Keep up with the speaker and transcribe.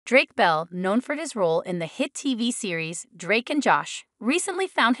Drake Bell, known for his role in the hit TV series Drake and Josh, recently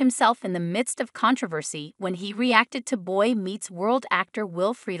found himself in the midst of controversy when he reacted to Boy Meets World actor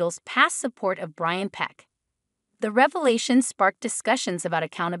Will Friedle's past support of Brian Peck. The revelation sparked discussions about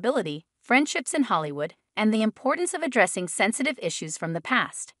accountability, friendships in Hollywood, and the importance of addressing sensitive issues from the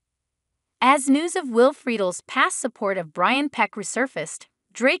past. As news of Will Friedle's past support of Brian Peck resurfaced,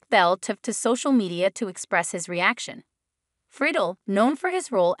 Drake Bell took to social media to express his reaction. Friedle, known for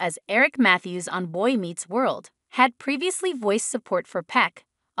his role as Eric Matthews on Boy Meets World, had previously voiced support for Peck,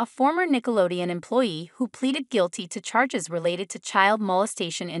 a former Nickelodeon employee who pleaded guilty to charges related to child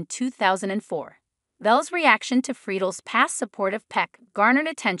molestation in 2004. Bell's reaction to Friedle's past support of Peck garnered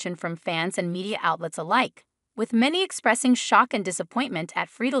attention from fans and media outlets alike, with many expressing shock and disappointment at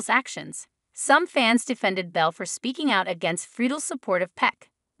Friedle's actions. Some fans defended Bell for speaking out against Friedle's support of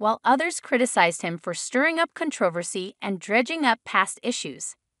Peck, while others criticized him for stirring up controversy and dredging up past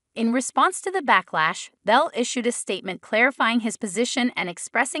issues. In response to the backlash, Bell issued a statement clarifying his position and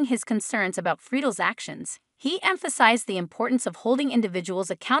expressing his concerns about Friedle's actions. He emphasized the importance of holding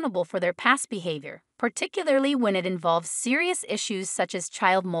individuals accountable for their past behavior, particularly when it involves serious issues such as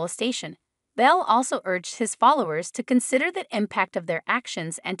child molestation. Bell also urged his followers to consider the impact of their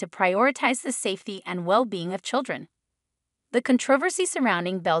actions and to prioritize the safety and well-being of children. The controversy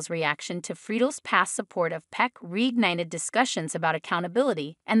surrounding Bell's reaction to Friedle's past support of Peck reignited discussions about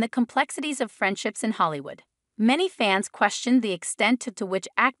accountability and the complexities of friendships in Hollywood. Many fans questioned the extent to which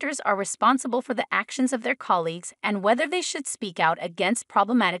actors are responsible for the actions of their colleagues and whether they should speak out against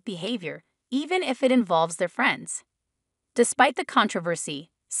problematic behavior, even if it involves their friends. Despite the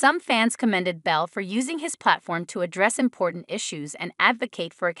controversy, some fans commended Bell for using his platform to address important issues and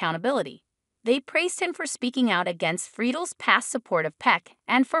advocate for accountability. They praised him for speaking out against Friedle's past support of Peck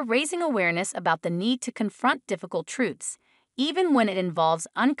and for raising awareness about the need to confront difficult truths, even when it involves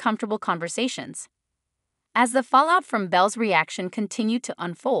uncomfortable conversations. As the fallout from Bell's reaction continued to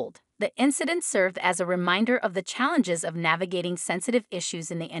unfold, the incident served as a reminder of the challenges of navigating sensitive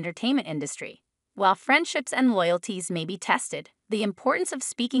issues in the entertainment industry. While friendships and loyalties may be tested, the importance of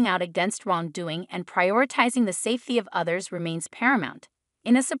speaking out against wrongdoing and prioritizing the safety of others remains paramount.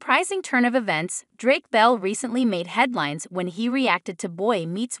 In a surprising turn of events, Drake Bell recently made headlines when he reacted to Boy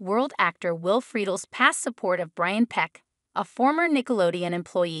Meets World actor Will Friedle's past support of Brian Peck, a former Nickelodeon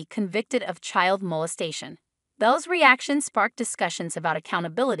employee convicted of child molestation. Bell's reaction sparked discussions about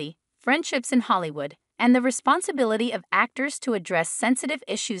accountability, friendships in Hollywood, and the responsibility of actors to address sensitive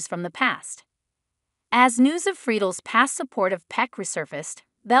issues from the past. As news of Friedle's past support of Peck resurfaced,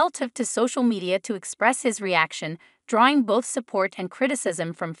 Bell took to social media to express his reaction, drawing both support and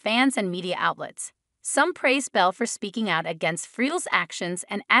criticism from fans and media outlets. Some praised Bell for speaking out against Friedle's actions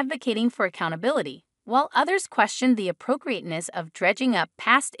and advocating for accountability, while others questioned the appropriateness of dredging up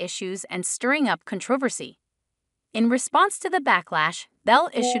past issues and stirring up controversy. In response to the backlash, Bell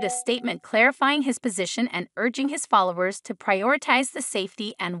issued a statement clarifying his position and urging his followers to prioritize the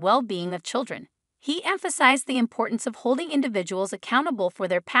safety and well-being of children. He emphasized the importance of holding individuals accountable for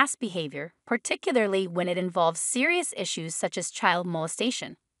their past behavior, particularly when it involves serious issues such as child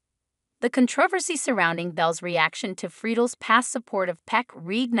molestation. The controversy surrounding Bell's reaction to Friedle's past support of Peck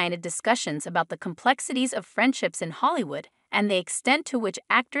reignited discussions about the complexities of friendships in Hollywood and the extent to which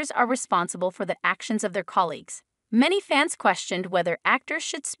actors are responsible for the actions of their colleagues. Many fans questioned whether actors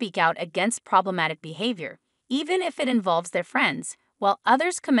should speak out against problematic behavior, even if it involves their friends, while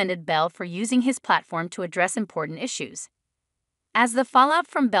others commended Bell for using his platform to address important issues. As the fallout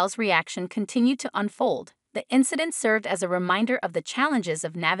from Bell's reaction continued to unfold, the incident served as a reminder of the challenges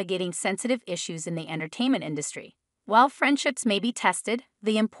of navigating sensitive issues in the entertainment industry. While friendships may be tested,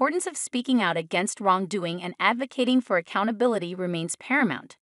 the importance of speaking out against wrongdoing and advocating for accountability remains paramount.